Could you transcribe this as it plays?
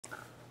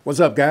What's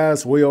up,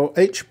 guys? Will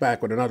H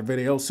back with another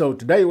video. So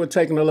today we're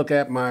taking a look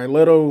at my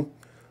little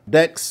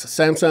DEX,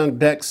 Samsung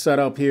DEX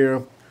setup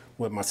here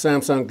with my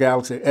Samsung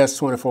Galaxy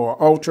S24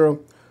 Ultra.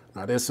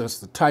 Now this is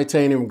the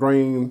titanium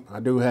green.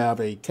 I do have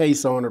a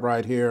case on it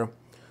right here,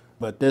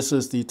 but this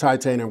is the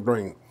titanium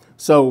green.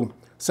 So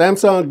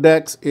Samsung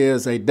DEX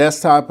is a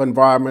desktop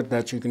environment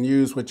that you can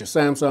use with your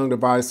Samsung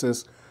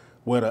devices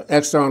with an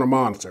external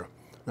monitor.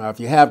 Now if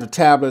you have the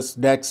tablets,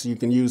 DEX, you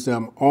can use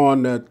them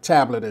on the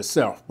tablet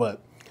itself,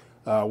 but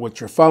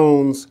with your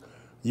phones,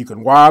 you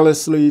can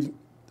wirelessly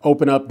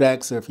open up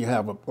DEX. If you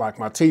have like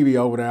my TV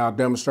over there, I'll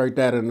demonstrate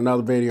that in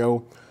another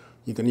video.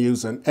 You can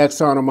use an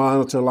external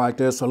monitor like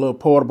this, a little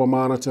portable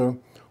monitor,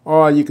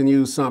 or you can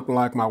use something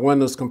like my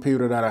Windows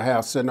computer that I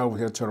have sitting over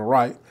here to the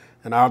right,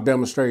 and I'll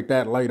demonstrate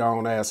that later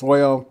on as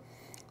well.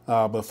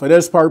 But for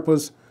this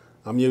purpose,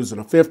 I'm using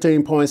a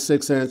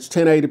 15.6-inch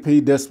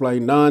 1080p display,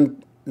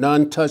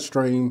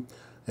 non-touchscreen.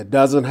 It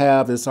doesn't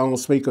have its own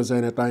speakers or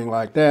anything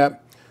like that.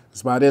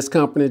 It's by this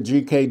company,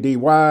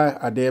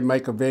 GKDY. I did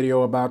make a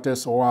video about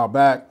this a while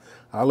back.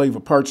 I'll leave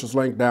a purchase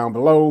link down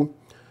below.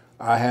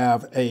 I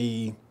have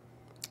a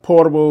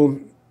portable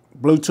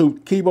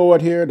Bluetooth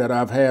keyboard here that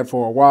I've had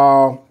for a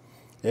while.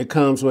 It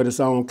comes with its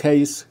own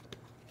case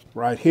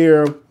right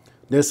here.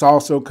 This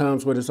also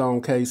comes with its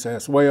own case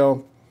as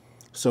well.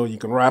 So you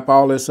can wrap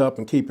all this up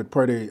and keep it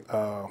pretty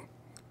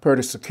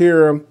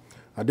secure.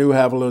 I do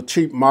have a little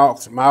cheap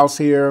mouse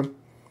here.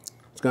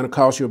 It's going to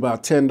cost you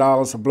about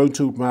 $10, a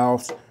Bluetooth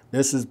mouse.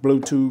 This is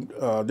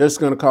Bluetooth. This is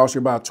going to cost you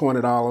about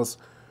 $20.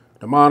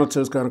 The monitor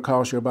is going to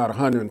cost you about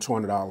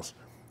 $120.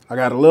 I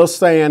got a little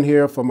stand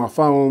here for my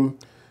phone.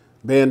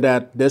 Being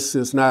that this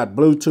is not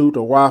Bluetooth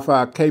or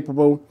Wi-Fi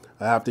capable,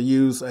 I have to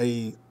use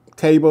a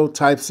cable,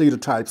 Type-C to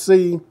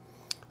Type-C.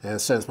 And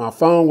since my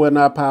phone will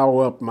not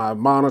power up my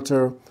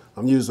monitor,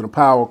 I'm using a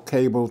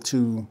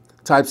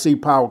Type-C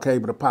power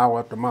cable to power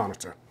up the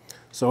monitor.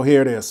 So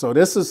here it is. So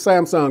this is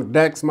Samsung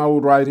DEX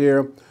mode right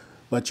here,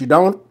 but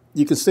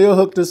you can still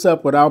hook this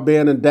up without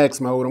being in DEX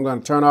mode. I'm going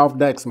to turn off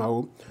DEX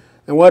mode.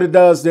 And what it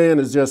does then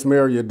is just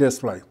mirror your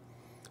display.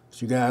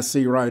 As you guys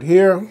see right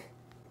here,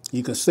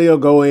 you can still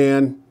go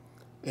in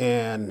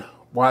and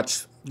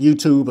watch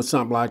YouTube or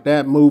something like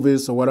that,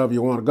 movies or whatever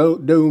you want to go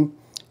do.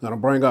 I'm going to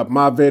bring up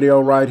my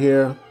video right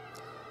here.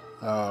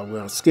 We're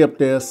going to skip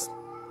this.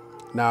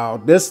 Now,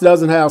 this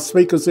doesn't have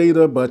speakers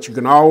either, but you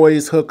can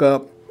always hook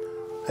up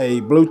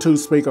a Bluetooth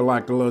speaker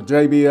like the little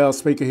JBL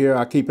speaker here.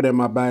 I keep it in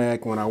my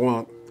bag when I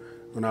want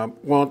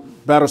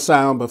better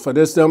sound, but for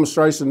this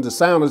demonstration, the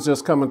sound is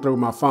just coming through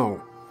my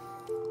phone.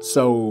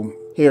 So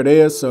here it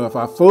is. So if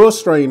I full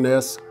screen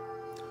this,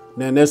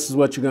 then this is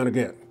what you're going to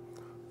get.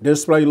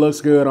 Display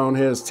looks good on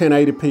here. It's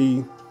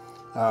 1080p.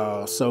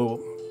 So,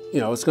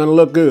 it's going to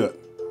look good.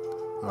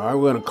 All right,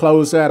 we're going to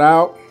close that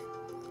out.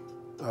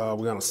 We're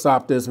going to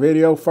stop this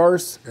video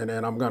first, and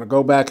then I'm going to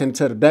go back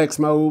into the DEX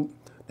mode.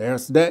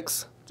 There's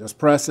DEX. Just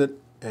press it,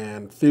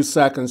 and a few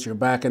seconds, you're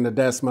back in the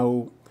DEX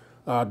mode.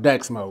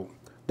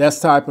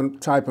 Desktop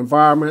type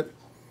environment,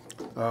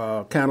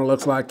 kind of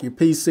looks like your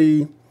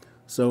PC.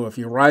 So if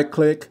you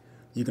right-click,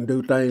 you can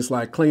do things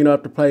like clean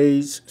up the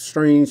page,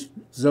 stream,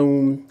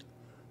 zoom,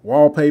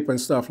 wallpaper, and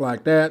stuff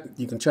like that.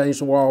 You can change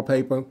the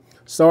wallpaper.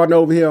 Starting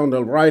over here on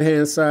the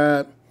right-hand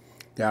side,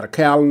 got a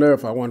calendar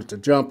if I wanted to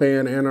jump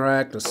in,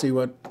 interact, or see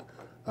what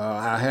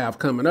I have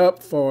coming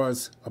up as far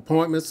as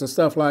appointments and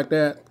stuff like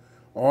that,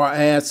 or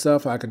add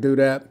stuff, I could do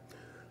that.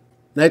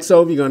 Next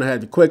over, you're going to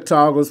have your quick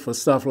toggles for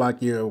stuff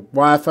like your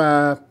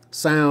Wi-Fi,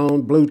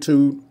 sound,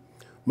 Bluetooth,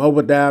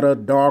 mobile data,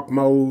 dark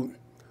mode,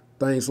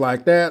 things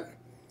like that.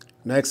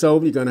 Next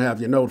over, you're going to have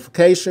your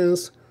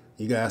notifications.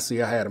 You guys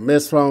see I had a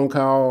missed phone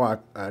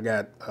call. I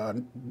got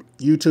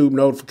YouTube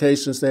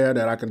notifications there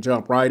that I can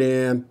jump right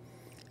in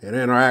and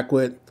interact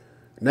with.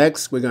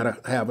 Next, we're going to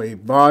have a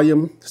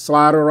volume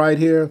slider right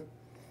here.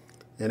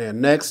 And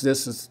then next,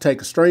 this is to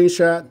take a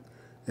screenshot.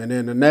 And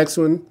then the next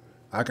one,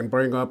 I can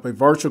bring up a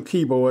virtual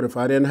keyboard. If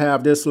I didn't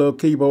have this little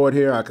keyboard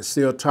here, I could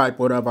still type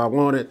whatever I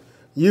wanted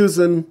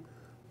using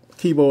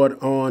keyboard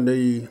on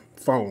the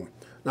phone.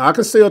 Now, I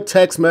can still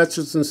text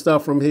messages and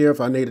stuff from here if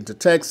I needed to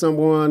text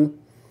someone,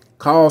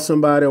 call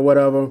somebody or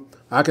whatever.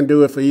 I can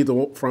do it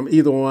from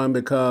either one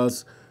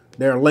because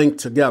they're linked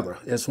together.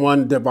 It's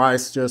one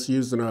device just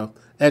using an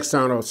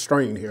external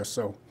screen here.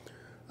 So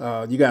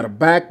you got a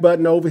back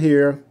button over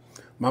here.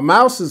 My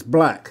mouse is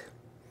black.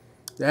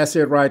 That's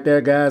it right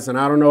there, guys, and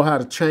I don't know how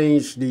to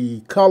change the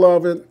color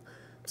of it.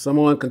 If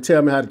someone can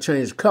tell me how to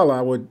change the color,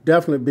 I would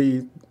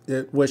definitely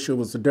wish it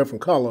was a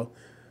different color.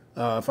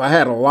 If I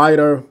had a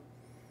lighter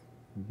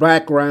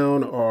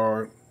background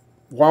or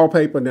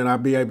wallpaper, then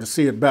I'd be able to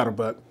see it better.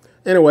 But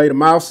anyway, the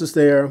mouse is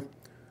there.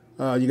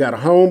 You got a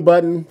home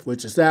button,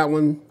 which is that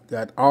one.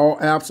 Got all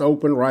apps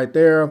open right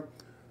there.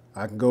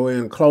 I can go in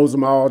and close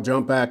them all,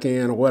 jump back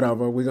in or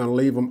whatever. We're going to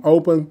leave them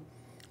open.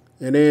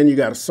 And then you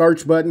got a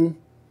search button.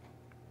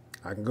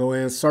 I can go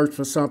in and search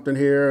for something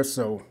here,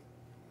 so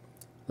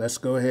let's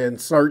go ahead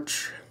and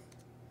search.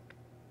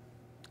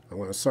 I'm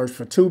going to search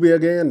for Tubi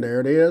again. There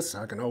it is.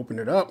 I can open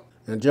it up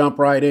and jump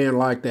right in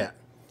like that.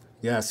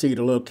 Yeah, see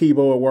the little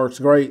keyboard works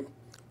great.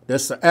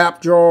 This is the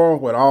app drawer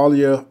with all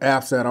your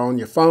apps that are on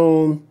your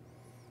phone.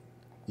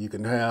 You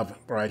can have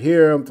right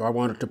here, if I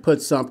wanted to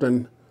put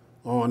something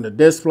on the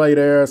display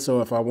there,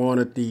 so if I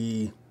wanted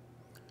the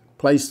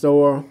Play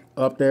Store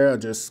up there, I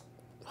just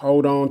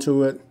hold on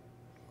to it,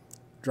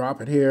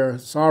 drop it here.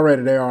 It's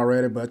already there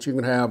already, but you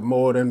can have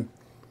more than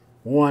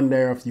one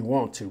there if you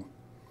want to.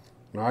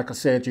 Like I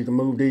said, you can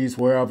move these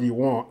wherever you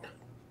want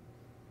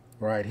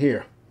right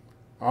here.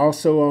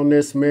 Also on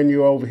this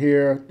menu over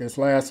here, this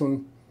last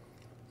one,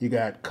 you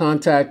got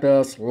Contact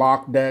Us,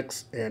 Lock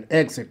DEX, and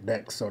Exit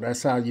DEX. So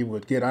that's how you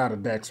would get out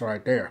of DEX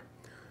right there.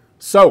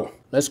 So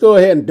let's go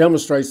ahead and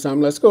demonstrate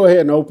something. Let's go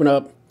ahead and open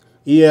up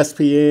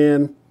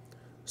ESPN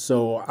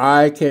so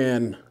I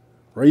can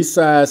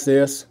resize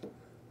this.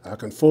 I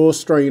can full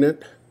screen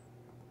it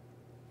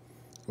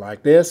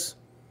like this.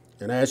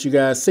 And as you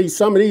guys see,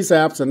 some of these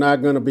apps are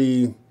not going to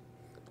be,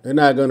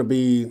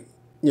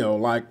 you know,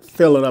 like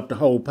filling up the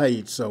whole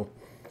page. So,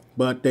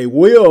 but they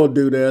will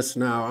do this.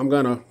 Now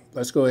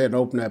let's go ahead and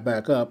open that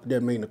back up.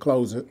 Didn't mean to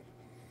close it.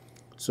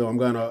 So I'm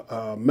going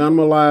to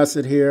minimize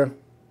it here.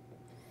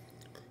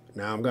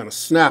 Now I'm going to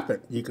snap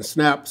it. You can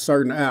snap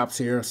certain apps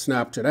here.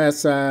 Snap to that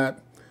side.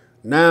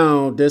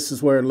 Now this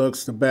is where it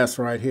looks the best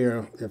right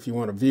here if you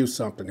want to view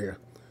something here.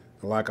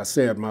 Like I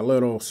said, my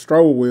little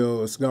stroll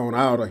wheel is going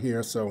out of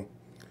here. So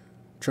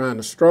trying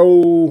to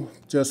stroll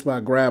just by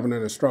grabbing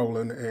it and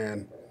strolling,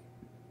 and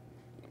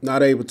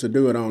not able to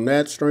do it on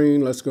that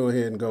screen. Let's go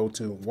ahead and go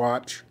to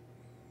watch.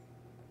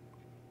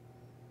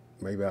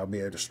 Maybe I'll be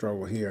able to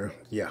stroll here.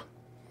 Yeah,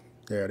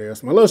 there it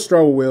is. My little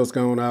stroll wheel's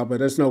going out,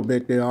 but it's no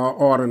big deal. I'll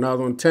order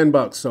another one,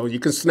 $10. So you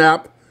can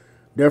snap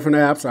different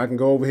apps. I can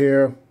go over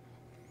here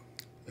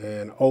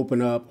and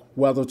open up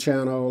Weather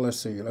Channel. Let's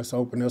see, let's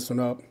open this one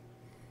up.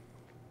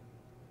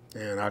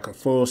 And I can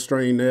full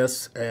screen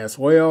this as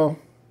well.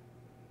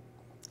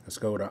 Let's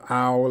go to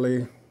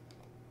hourly.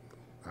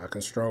 I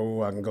can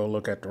stroll, I can go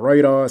look at the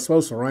radar. It's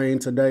supposed to rain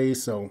today,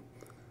 so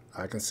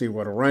I can see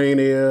what the rain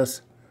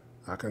is.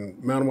 I can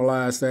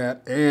minimize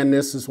that. And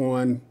this is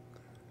one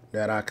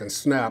that I can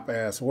snap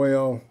as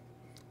well.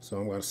 So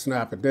I'm going to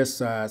snap at this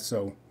side.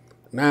 So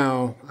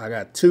now I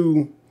got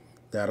two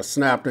that are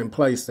snapped in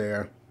place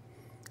there.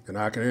 And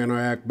I can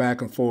interact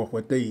back and forth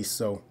with these.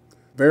 So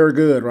very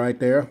good right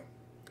there.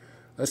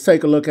 Let's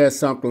take a look at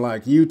something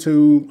like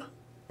YouTube.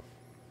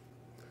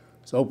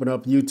 Let's open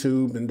up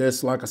YouTube, and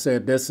this, like I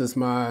said, this is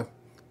my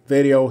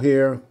video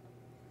here.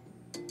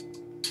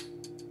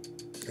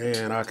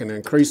 And I can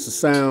increase the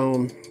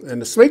sound,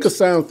 and the speaker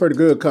sounds pretty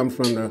good coming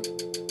from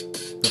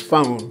the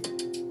phone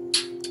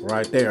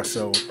right there.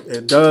 So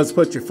it does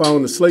put your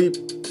phone to sleep.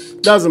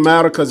 Doesn't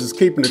matter because it's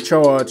keeping the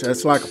charge.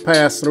 It's like a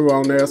pass-through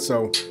on there,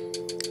 so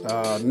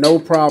no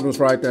problems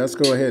right there. Let's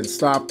go ahead and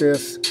stop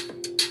this.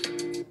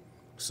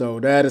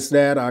 So that is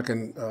that. I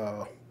can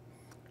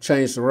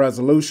change the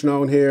resolution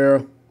on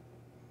here.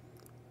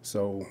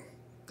 So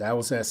that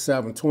was at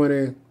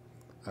 720.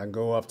 I can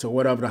go up to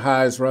whatever the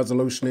highest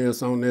resolution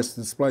is on this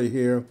display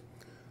here.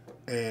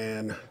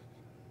 And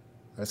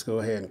let's go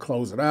ahead and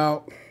close it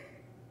out.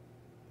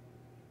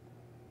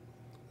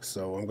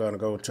 So I'm going to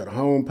go to the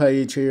home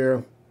page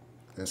here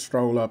and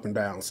stroll up and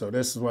down. So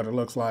this is what it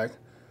looks like.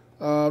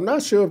 I'm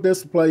not sure if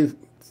this will play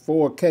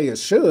 4K. It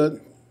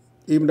should,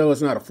 even though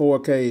it's not a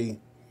 4K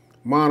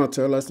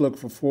monitor. Let's look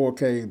for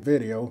 4K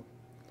video.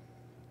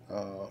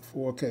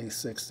 4K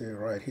 60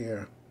 right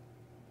here.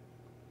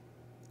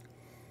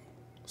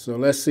 So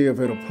let's see if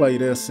it'll play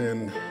this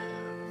in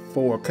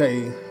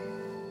 4K.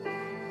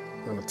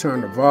 I'm going to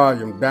turn the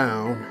volume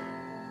down.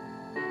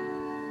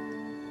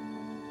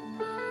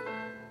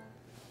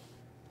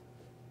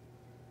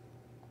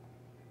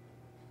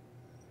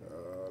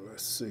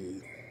 Let's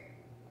see.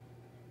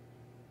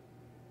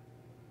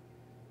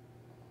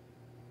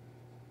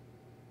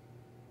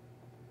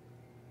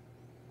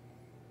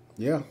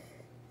 Yeah,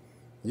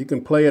 you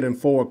can play it in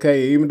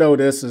 4K, even though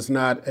this is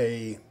not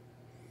a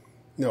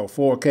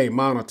 4K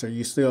monitor.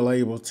 You're still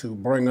able to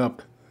bring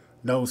up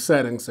those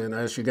settings, and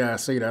as you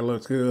guys see, that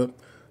looks good.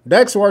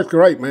 DEX works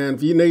great, man.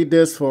 If you need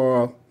this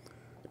for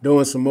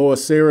doing some more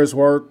serious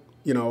work,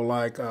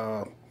 like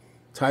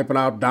typing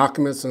out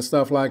documents and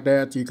stuff like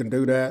that, you can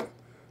do that.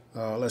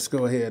 Let's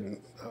go ahead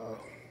and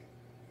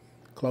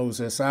close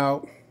this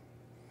out.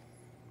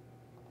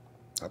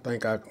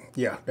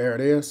 Yeah, there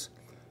it is.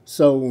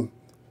 So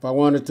if I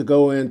wanted to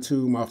go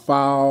into my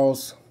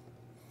files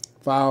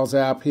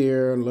app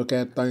here and look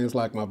at things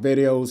like my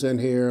videos in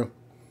here.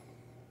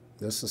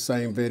 This is the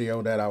same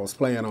video that I was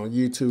playing on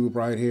YouTube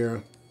right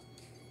here.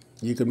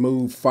 You can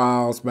move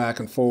files back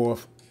and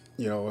forth.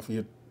 If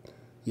you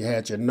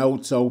had your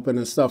notes open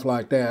and stuff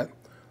like that,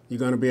 you're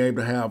going to be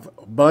able to have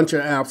a bunch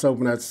of apps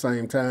open at the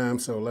same time.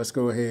 So let's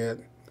go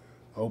ahead,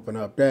 open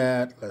up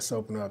that. Let's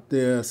open up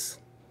this.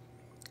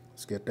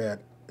 Let's get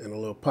that in a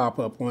little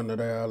pop-up window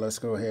there. Let's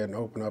go ahead and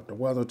open up the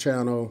Weather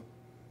Channel.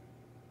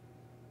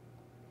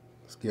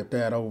 Let's get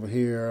that over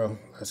here.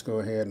 Let's go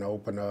ahead and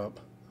open up,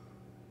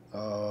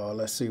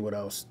 let's see what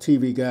else.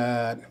 TV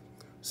Guide.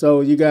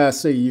 So you guys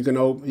see, you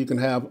can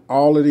have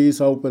all of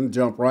these open,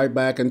 jump right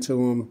back into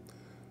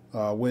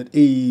them with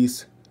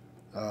ease.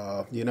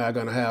 You're not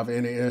going to have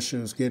any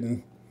issues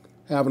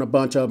having a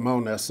bunch of them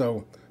on there.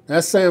 So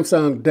that's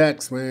Samsung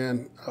DEX,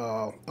 man.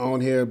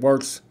 On here, it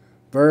works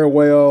very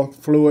well,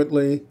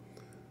 fluidly,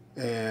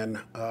 and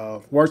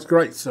works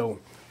great. So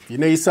if you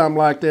need something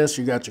like this,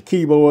 you got your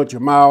keyboard,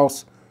 your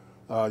mouse,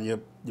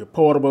 your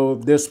portable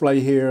display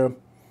here,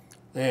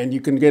 and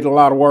you can get a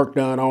lot of work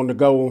done on the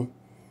go.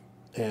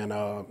 And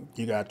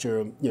you got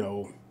your,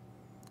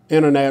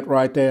 internet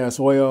right there as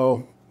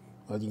well.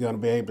 You're going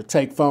to be able to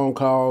take phone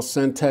calls,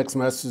 send text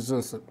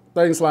messages,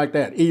 things like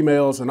that,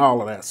 emails and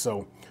all of that.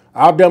 So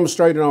I'll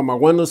demonstrate it on my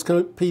Windows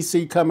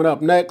PC coming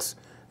up next,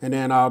 and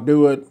then I'll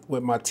do it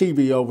with my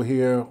TV over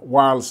here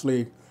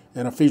wirelessly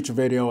in a future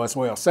video as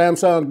well.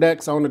 Samsung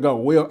DEX on the go.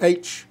 Will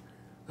H,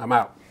 I'm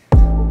out.